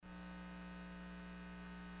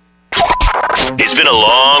It's been a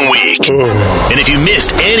long week. And if you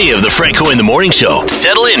missed any of the Franco in the Morning Show,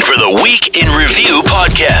 settle in for the Week in Review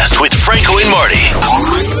podcast with Franco and Marty.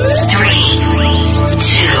 3,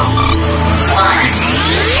 2, 1.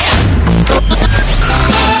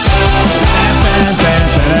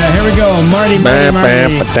 Here we go, Marty.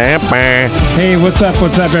 Hey, what's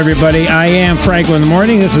up, everybody? I am Franco in the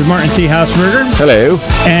Morning. This is Martin C. Hausberger. Hello.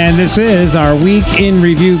 And this is our Week in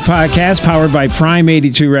Review podcast powered by Prime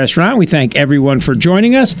 82 Restaurant. We thank everyone for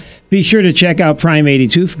joining us. Be sure to check out Prime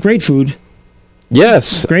 82 for great food.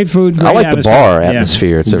 Yes. Great food, great I like atmosphere. the bar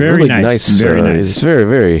atmosphere. It's a very really nice. nice. Very nice.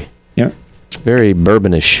 It's very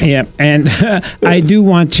bourbonish. Yeah, and I do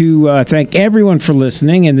want to thank everyone for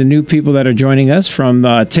listening and the new people that are joining us from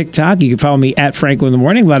TikTok. You can follow me at Franco in the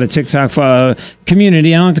Morning. A lot of TikTok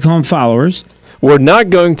community. I don't like to call them followers. We're not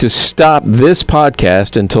going to stop this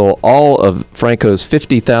podcast until all of Franco's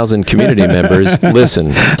 50,000 community members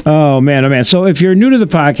listen. Oh, man. So if you're new to the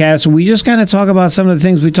podcast, we just kind of talk about some of the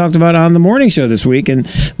things we talked about on the morning show this week. And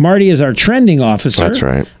Marty is our trending officer. That's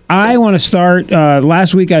right. I want to start.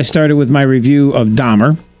 Last week I started with my review of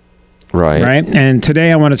Dahmer. Right. And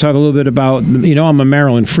today I want to talk a little bit about, I'm a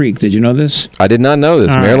Maryland freak. Did you know this? I did not know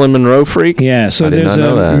this. All Marilyn Monroe freak? Yeah, so there's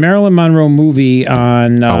a Marilyn Monroe movie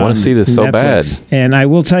on I want to see this Netflix, so bad. And I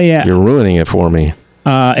will tell you, You're ruining it for me.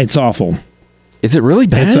 it's awful. Is it really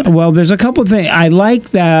bad? Well, there's a couple of things. I like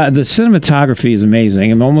that the cinematography is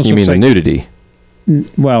amazing. It almost You looks mean the nudity?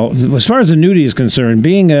 Well, as far as the nudity is concerned,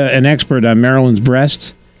 being an expert on Marilyn's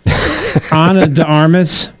breasts, Ana de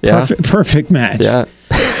Armas, Yeah. perfect match. Yeah.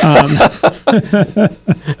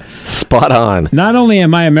 Spot on. Not only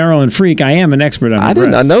am I a Maryland freak, I am an expert on I breasts.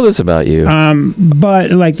 did not know this about you.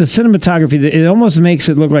 But like the cinematography, it almost makes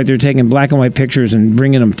it look like they're taking black and white pictures and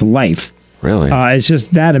bringing them to life. Really? It's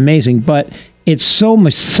just that amazing. But it's so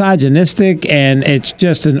misogynistic, and it's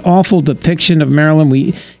just an awful depiction of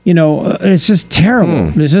Maryland. It's just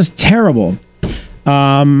terrible. It's just terrible.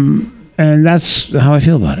 And that's how I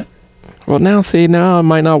feel about it. Well, now I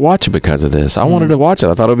might not watch it because of this. I wanted to watch it.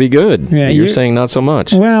 I thought it would be good. Yeah, you're saying not so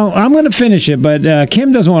much. Well, I'm going to finish it, but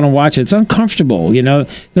Kim doesn't want to watch it. It's uncomfortable.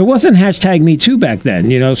 There wasn't #MeToo back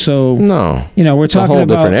then. So No. We're It's a talking whole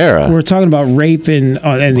about different era. We're talking about rape in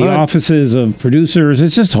the offices of producers.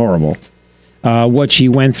 It's just horrible what she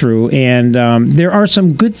went through, and there are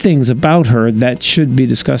some good things about her that should be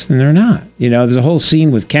discussed, and they're not. There's a whole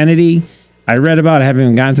scene with Kennedy. I read about it. I haven't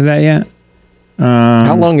even gotten to that yet.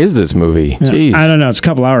 How long is this movie? Jeez. I don't know. It's a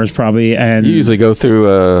couple hours probably. And You usually go through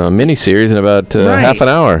a miniseries in about half an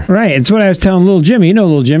hour. Right. It's what I was telling Little Jimmy. You know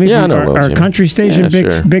Little Jimmy Yeah, from I know Little our Jimmy. country station.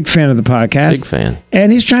 Yeah, big fan of the podcast. Big fan.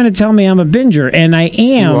 And he's trying to tell me I'm a binger, and I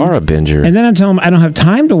am. You are a binger. And then I'm telling him I don't have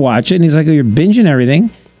time to watch it, and he's like, "Oh, you're binging everything."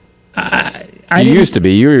 You used to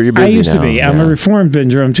be. You're busy I used now. to be. I'm a reformed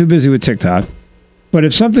binger. I'm too busy with TikTok. But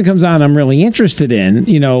if something comes on I'm really interested in,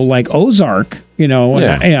 like Ozark, but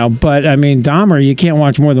I mean, Dahmer, you can't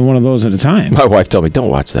watch more than one of those at a time. My wife told me, don't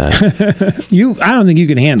watch that. I don't think you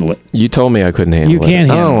can handle it. You told me I couldn't handle it. You can't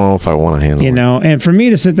handle it. I don't know if I want to handle it. And for me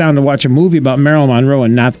to sit down to watch a movie about Marilyn Monroe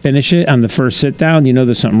and not finish it on the first sit down,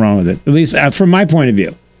 there's something wrong with it. At least from my point of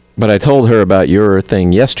view. But I told her about your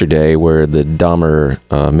thing yesterday where the Dahmer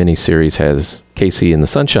miniseries has Casey and the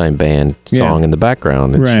Sunshine Band song in the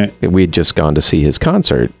background. Right. We had just gone to see his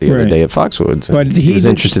concert the other day at Foxwoods. But he was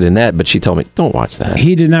interested in that, but she told me, don't watch that.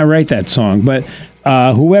 He did not write that song, but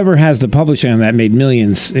whoever has the publishing on that made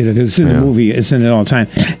millions because it's in the movie. It's in it all the time.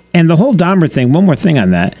 And the whole Dahmer thing, one more thing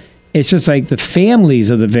on that, it's just like the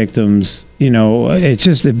families of the victims,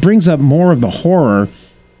 it brings up more of the horror.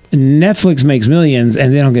 Netflix makes millions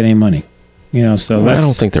and they don't get any money, so I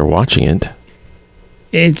don't think they're watching it.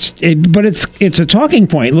 But it's a talking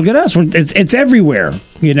point. Look at us. It's everywhere,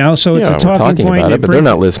 so it's a talking point. About it, but they're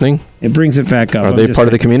not listening. It brings it back up. Are they part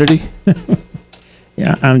of the community?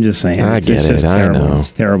 Yeah, I'm just saying. I get it. I know.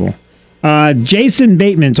 It's terrible. Jason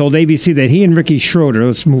Bateman told ABC that he and Ricky Schroeder,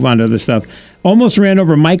 let's move on to other stuff, almost ran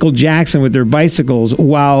over Michael Jackson with their bicycles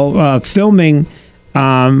while filming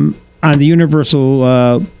on the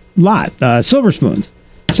Universal lot, Silver Spoons.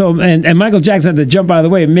 So, and Michael Jackson had to jump out of the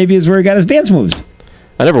way. Maybe it's where he got his dance moves.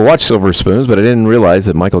 I never watched Silver Spoons, but I didn't realize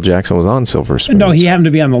that Michael Jackson was on Silver Spoons. No, he happened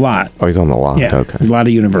to be on the lot. Oh, he's on the lot. Yeah, Okay. a lot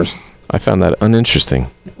of Universal. I found that uninteresting.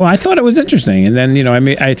 Well, I thought it was interesting, and then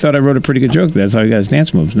I thought I wrote a pretty good joke. That's how he got his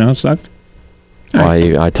dance moves. No, it sucked. Well,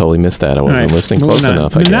 I totally missed that. I wasn't listening close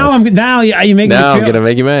enough. I guess. Now you make me feel, I'm gonna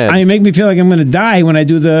make you mad. You make me feel like I'm going to die when I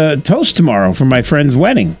do the toast tomorrow for my friend's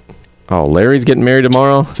wedding. Oh, Larry's getting married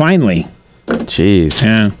tomorrow? Finally. Jeez.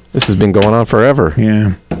 Yeah. This has been going on forever.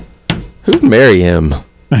 Yeah. Who'd marry him?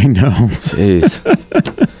 I know.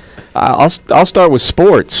 Jeez. I'll start with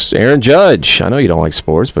sports. Aaron Judge. I know you don't like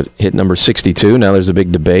sports, but hit number 62. Now there's a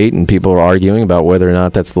big debate, and people are arguing about whether or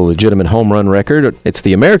not that's the legitimate home run record. It's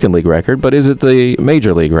the American League record, but is it the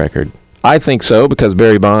Major League record? I think so, because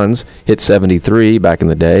Barry Bonds hit 73 back in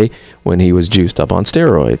the day when he was juiced up on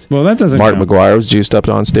steroids. Well, that doesn't Mark count. McGwire was juiced up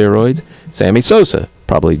on steroids. Sammy Sosa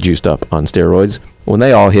probably juiced up on steroids when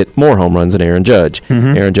they all hit more home runs than Aaron Judge.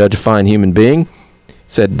 Mm-hmm. Aaron Judge, a fine human being,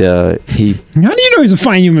 said he... How do you know he's a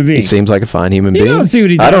fine human being? He seems like a fine human being. You don't see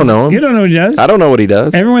what he does. I don't know him. You don't know what he does. I don't know what he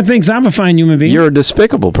does. Everyone thinks I'm a fine human being. You're a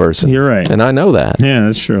despicable person. You're right. And I know that. Yeah,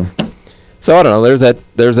 that's true. So I don't know.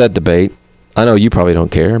 There's that debate. I know you probably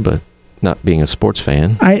don't care, but not being a sports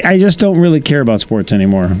fan. I just don't really care about sports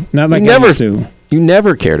anymore. Not like You I never- used to. You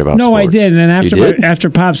never cared about No, sports. I did. And then after You did? after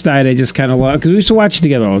Pops died, I just kind of lost, because we used to watch it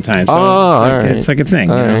together all the time. So Oh, all right. It's like a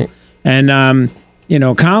thing. All you know? right. And,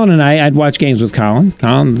 Colin and I'd watch games with Colin.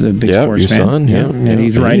 Colin's a big Yeah, sports your fan. son. Yeah, And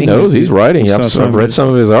he's He writing. knows. He's writing. Saw I've read some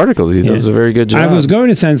of his articles. He does a very good job. I was going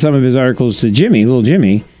to send some of his articles to Jimmy, little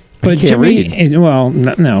Jimmy. But He can't Jimmy,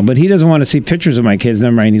 no, but he doesn't want to see pictures of my kids.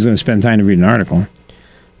 Never mind, he's going to spend time to read an article.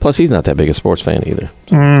 Plus, he's not that big a sports fan either.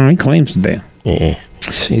 He claims to be. Yeah,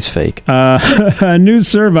 he's fake. A new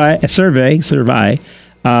survey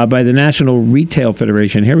by the National Retail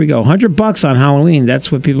Federation. Here we go. $100 on Halloween.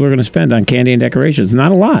 That's what people are going to spend on candy and decorations.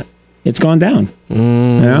 Not a lot. It's gone down.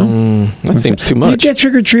 That seems too Do you much. get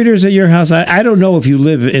trick-or-treaters at your house? I don't know if you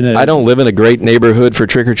live in a... I don't live in a great neighborhood for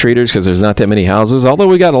trick-or-treaters because there's not that many houses, although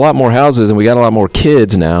we got a lot more houses and we got a lot more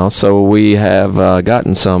kids now, so we have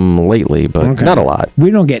gotten some lately, but Okay. not a lot. We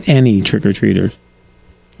don't get any trick-or-treaters.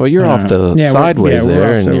 Well, you're off the sideways we're there,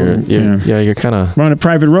 off and the- you're kind of... We're on a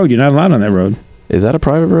private road. You're not allowed on that road. Is that a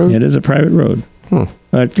private road? It is a private road.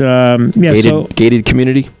 But, Gated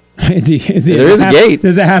community? there is a gate.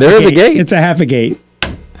 There's a half There a is a gate. gate. It's a half a gate.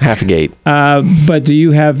 Half a gate. But do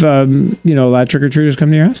you have, a lot of trick-or-treaters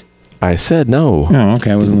come to your house? I said no. Oh,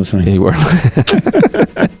 okay. I wasn't listening. You were.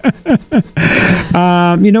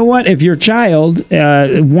 You know what? If your child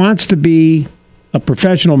wants to be a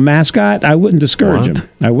professional mascot, I wouldn't discourage What? him.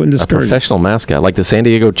 I wouldn't A discourage him. professional mascot, like the San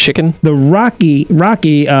Diego Chicken? The Rocky,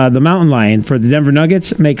 the mountain lion for the Denver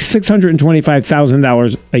Nuggets makes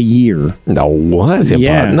 $625,000 a year. No, what?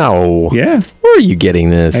 Yeah. No. Yeah, Where are you getting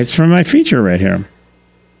this? it's from my feature right here.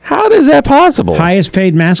 How is that possible? Highest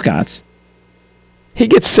paid mascots. He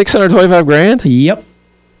gets $625,000? Yep.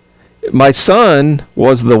 My son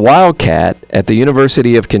was the Wildcat at the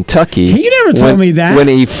University of Kentucky. You never told me that. When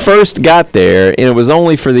he first got there, and it was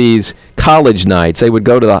only for these college nights. They would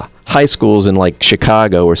go to the high schools in like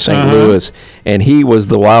Chicago or St. Louis, and he was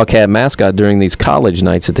the Wildcat mascot during these college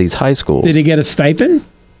nights at these high schools. Did he get a stipend?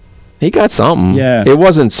 He got something. Yeah. It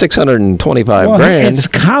wasn't $625,000. It's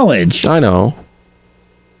college. I know.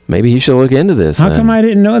 Maybe he should look into this. How come I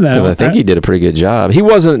didn't know that? Because I think he did a pretty good job. He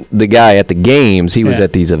wasn't the guy at the games. He was Yeah.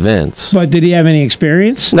 at these events. But did he have any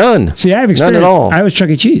experience? None. See, I have experience. None at all. I was Chuck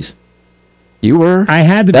E. Cheese. You were? I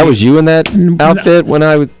had to That be. was you in that outfit when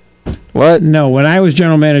I was... What? No, when I was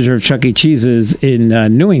general manager of Chuck E. Cheese's in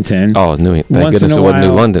Newington. Oh, Thank goodness it wasn't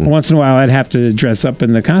New London. Once in a while, I'd have to dress up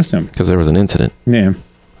in the costume. Because there was an incident. Yeah.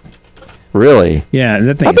 Really? Yeah.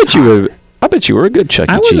 That thing I is bet you hot. were... I bet you were a good Chuck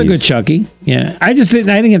E. I was Cheese. a good Chucky. Yeah. I just didn't.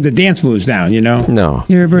 I didn't have the dance moves down. You know. No.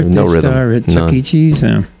 You're a birthday no rhythm. star at Chuck None. E. Cheese.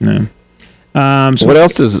 No. So What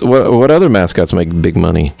else does... What other mascots make big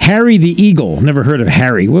money? Harry the Eagle. Never heard of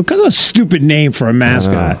Harry. Well, because of a stupid name for a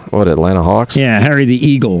mascot. What, Atlanta Hawks? Yeah, Harry the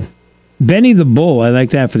Eagle. Benny the Bull. I like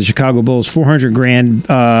that for the Chicago Bulls. $400,000.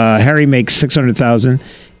 Harry makes $600,000.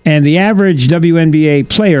 And the average WNBA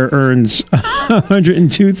player earns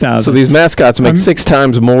 $102,000. So these mascots make 6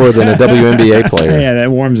 times more than a WNBA player. Yeah, that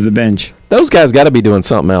warms the bench. Those guys got to be doing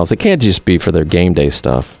something else. It can't just be for their game day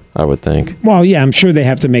stuff, I would think. Well, yeah, I'm sure they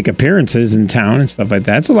have to make appearances in town and stuff like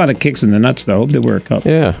that. It's a lot of kicks in the nuts, though. Hope they wear a cup.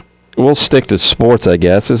 Yeah. We'll stick to sports, I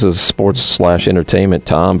guess. This is sports/entertainment.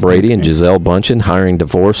 Tom Brady and Gisele Bündchen hiring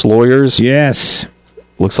divorce lawyers. Yes.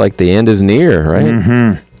 Looks like the end is near, right?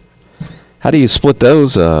 Mm-hmm. How do you split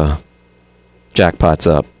those jackpots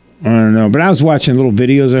up? I don't know, but I was watching little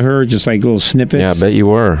videos of her, just like little snippets. Yeah, I bet you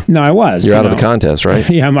were. No, I was. You're out of the contest, right?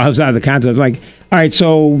 Yeah, I was out of the contest. I was like, all right,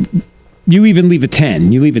 so you even leave a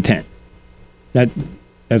 10. You leave a 10.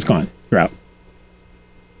 That's gone. You're out.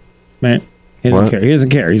 Man, he doesn't What? care. He doesn't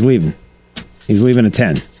care. He's leaving. He's leaving a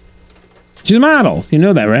 10. She's a model. You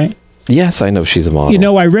know that, right? Yes, I know she's a model. You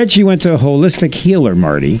know, I read she went to a holistic healer,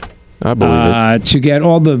 Marty. I believe it. To get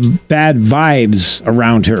all the bad vibes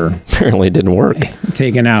around her Apparently it didn't work.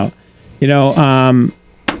 taken out. You know,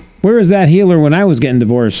 where was that healer when I was getting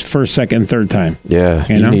divorced first, second, third time? Yeah,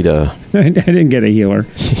 You you know? need a... I didn't get a healer.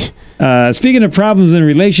 Speaking of problems in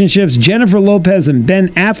relationships, Jennifer Lopez and Ben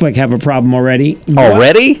Affleck have a problem already.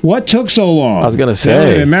 Already? What took so long? I was going to They've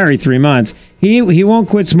only say. been married 3 months. He won't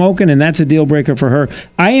quit smoking, and that's a deal breaker for her.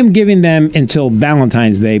 I am giving them until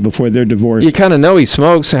Valentine's Day before they're divorced. You kind of know he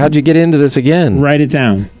smokes. How'd you get into this again? Write it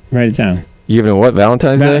down. You giving him what,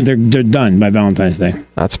 Valentine's Day? They're done by Valentine's Day.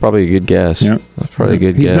 That's probably a good guess. Yep. That's probably a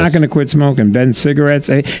good guess. He's not going to quit smoking. Ben's cigarettes.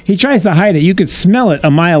 He tries to hide it. You could smell it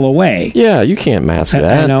a mile away. Yeah, you can't mask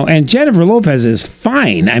that. I know. And Jennifer Lopez is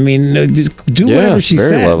fine. I mean, just do whatever she says.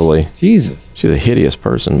 very lovely. Jesus. She's a hideous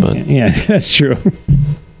person, but Yeah, that's true.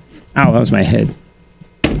 Ow, that was my head.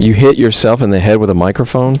 you hit yourself in the head with a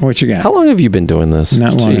microphone? What you got? How long have you been doing this?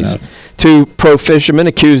 Not long enough. Two pro fishermen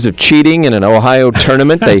accused of cheating in an Ohio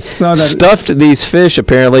tournament. They saw that. stuffed these fish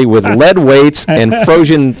apparently with lead weights and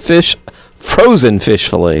frozen fish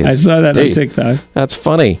fillets. I saw that on Dude, TikTok. That's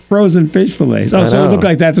funny. Frozen fish fillets. Oh, I so it know. looked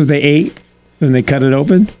like that's what they ate when they cut it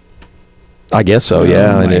open? I guess so,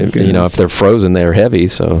 yeah. Oh, And my if goodness. they're frozen, they're heavy.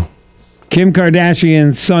 So Kim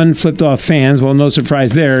Kardashian's son flipped off fans. Well, no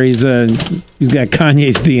surprise there. He's got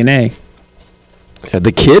Kanye's DNA.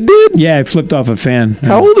 the kid did. Yeah, he flipped off a fan.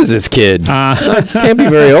 How old is this kid? Can't be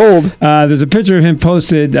very old. There's a picture of him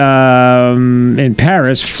posted in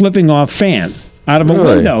Paris flipping off fans out of a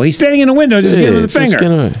Really? window. He's standing in a window just giving them the Just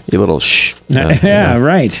finger. you little shh. Yeah,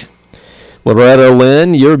 right. Loretta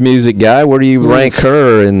Lynn, your music guy. Where do you rank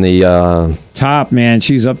her in the Top, man.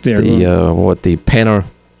 She's up there.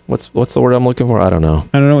 What's the word I'm looking for? I don't know.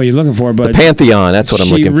 I don't know what you're looking for, but The pantheon. That's what I'm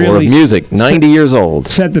she looking for. really Of music. 90 years old.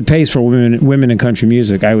 set the pace for women in country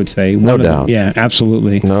music, I would say. No One of them. doubt. Yeah,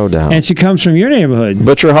 absolutely. No doubt. And she comes from your neighborhood,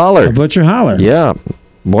 Butcher Holler. Butcher Holler. Yeah.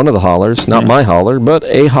 One of the hollers. Not my holler, but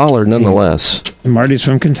a holler nonetheless. Marty's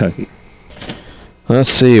from Kentucky. Let's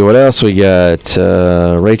see. What else we got?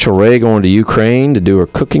 Rachel Ray going to Ukraine to do her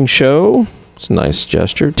cooking show. It's a nice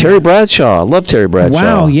gesture. Terry Bradshaw. I love Terry Bradshaw.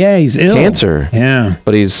 Wow, yeah, he's ill. Cancer. Yeah.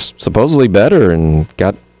 But he's supposedly better and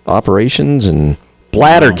got operations and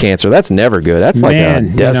bladder cancer. That's never good. That's like a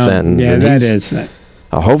death sentence. Yeah, And that he's- is.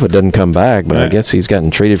 I hope it doesn't come back, but I Right. guess he's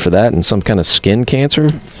gotten treated for that and some kind of skin cancer.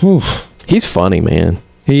 Whew. He's funny, man.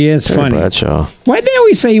 He is Terry funny. Bradshaw. Why'd they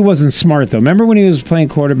always say he wasn't smart, though? Remember when he was playing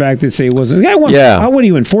quarterback, they'd say he wasn't. The guy won, Yeah. what,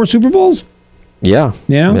 he win 4 Super Bowls? Yeah.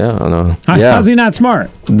 You know? Yeah, I know. How's he not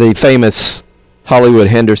smart? The famous Hollywood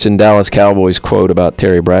Henderson Dallas Cowboys quote about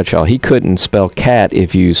Terry Bradshaw: he couldn't spell cat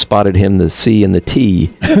if you spotted him the C and the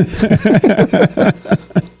T.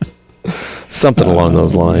 Something along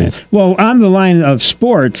those lines. Well, on the line of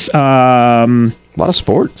sports, A lot of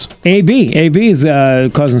sports. AB is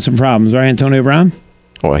causing some problems, right, Antonio Brown?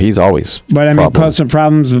 Well, he's always. But I mean, problem. caused some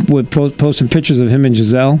problems with posting pictures of him and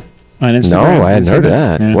Giselle on Instagram. No, I hadn't heard of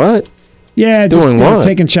that. Yeah. What? Yeah, Doing just, what?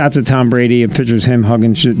 taking shots at Tom Brady and pictures of him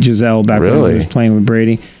hugging Giselle back when Really? he was playing with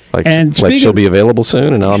Brady. Like, And like she'll speaking- be available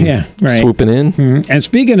soon, and I'm Yeah, right. swooping in. Mhm. And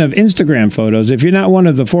speaking of Instagram photos, if you're not one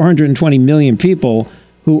of the 420 million people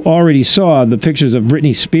who already saw the pictures of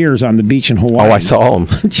Britney Spears on the beach in Hawaii. Oh, I saw him.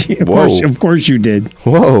 Of course you did.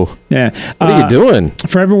 Whoa. Yeah. What are you doing?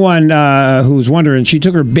 For everyone who's wondering, she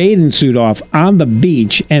took her bathing suit off on the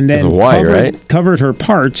beach and then Hawaii, right? covered her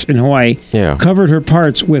parts in Hawaii. Yeah. Covered her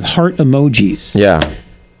parts with heart emojis. Yeah.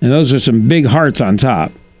 And those are some big hearts on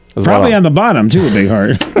top. There's a Probably lot on the bottom, too, a big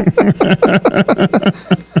heart.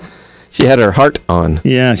 She had her heart on.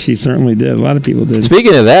 Yeah, she certainly did. A lot of people did.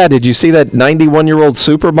 Speaking of that, did you see that 91-year-old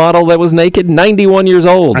supermodel that was naked? 91 years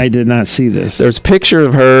old. I did not see this. There's a picture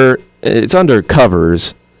of her. It's under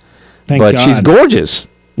covers, Thank but God. she's gorgeous.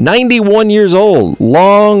 91 years old.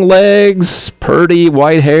 Long legs, purty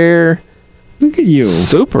white hair. Look at you.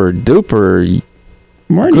 Super duper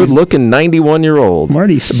Marty's, good looking 91-year-old.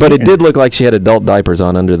 Marty's But it skin. did look like she had adult diapers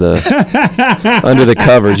on under the under the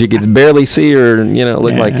covers. You could barely see her. It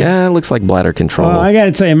looked like it looks like bladder control. Well, I got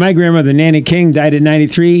to tell you, my grandmother, Nanny King, died at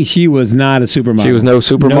 93. She was not a supermodel. She was no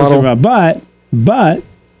supermodel? But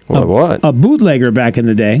What? a bootlegger back in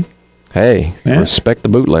the day. Hey, Yeah. respect the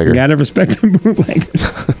bootlegger. Got to respect the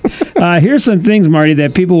bootleggers. Here's some things, Marty,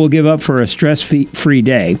 that people will give up for a stress-free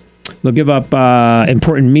day. They'll give up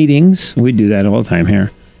important meetings. We do that all the time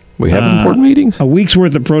here. We have important meetings. A week's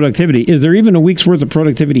worth of productivity. Is there even a week's worth of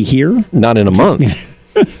productivity here? Not in a month.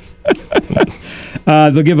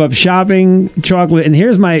 They'll give up shopping, chocolate, and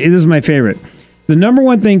this is my favorite. The number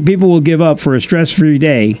one thing people will give up for a stress-free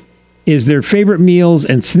day is their favorite meals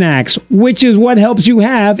and snacks, which is what helps you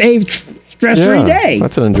have a stress-free day.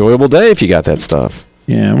 That's an enjoyable day if you got that stuff.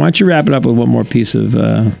 Yeah, why don't you wrap it up with one more piece of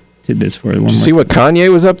tidbits for you? Did you see what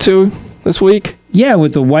Kanye was up to this week? Yeah,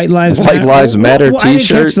 with the White Lives Matter I didn't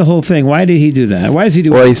T-shirt. catch the whole thing. Why did he do that? Why does he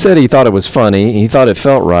do Well, it? he said he thought it was funny. He thought it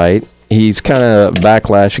felt right. he's kind of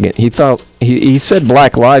backlash again. He said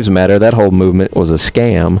Black Lives Matter. That whole movement was a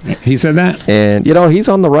scam. He said that? And, he's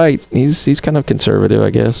on the right. He's kind of conservative, I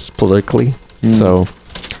guess, politically. So,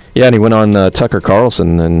 yeah, and he went on Tucker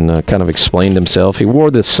Carlson and kind of explained himself. He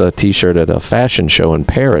wore this T-shirt at a fashion show in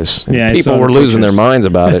Paris. And people were losing their minds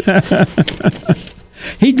about it.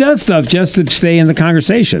 He does stuff just to stay in the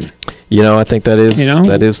conversation. I think that is the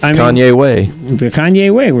Kanye way. The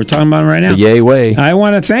Kanye way. We're talking about him right now. The Ye way. I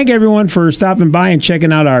want to thank everyone for stopping by and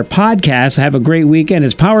checking out our podcast. Have a great weekend.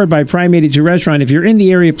 It's powered by Prime 82 Restaurant. If you're in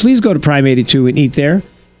the area, please go to Prime 82 and eat there.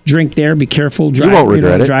 Drink there. Be careful. Drive. You won't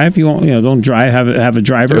regret it. Drive. You won't. Don't drive. Have a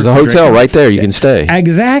driver. There's a hotel right there. You can stay.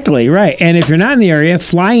 Exactly right. And if you're not in the area,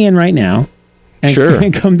 fly in right now.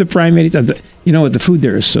 And come to Prime 82. You know what? The food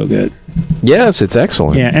there is so good. Yes, it's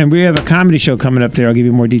excellent. Yeah, and we have a comedy show coming up there. I'll give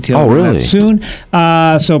you more details on that soon.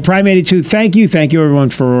 So Prime 82, thank you. Thank you, everyone,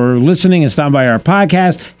 for listening and stopping by our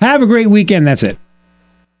podcast. Have a great weekend. That's it.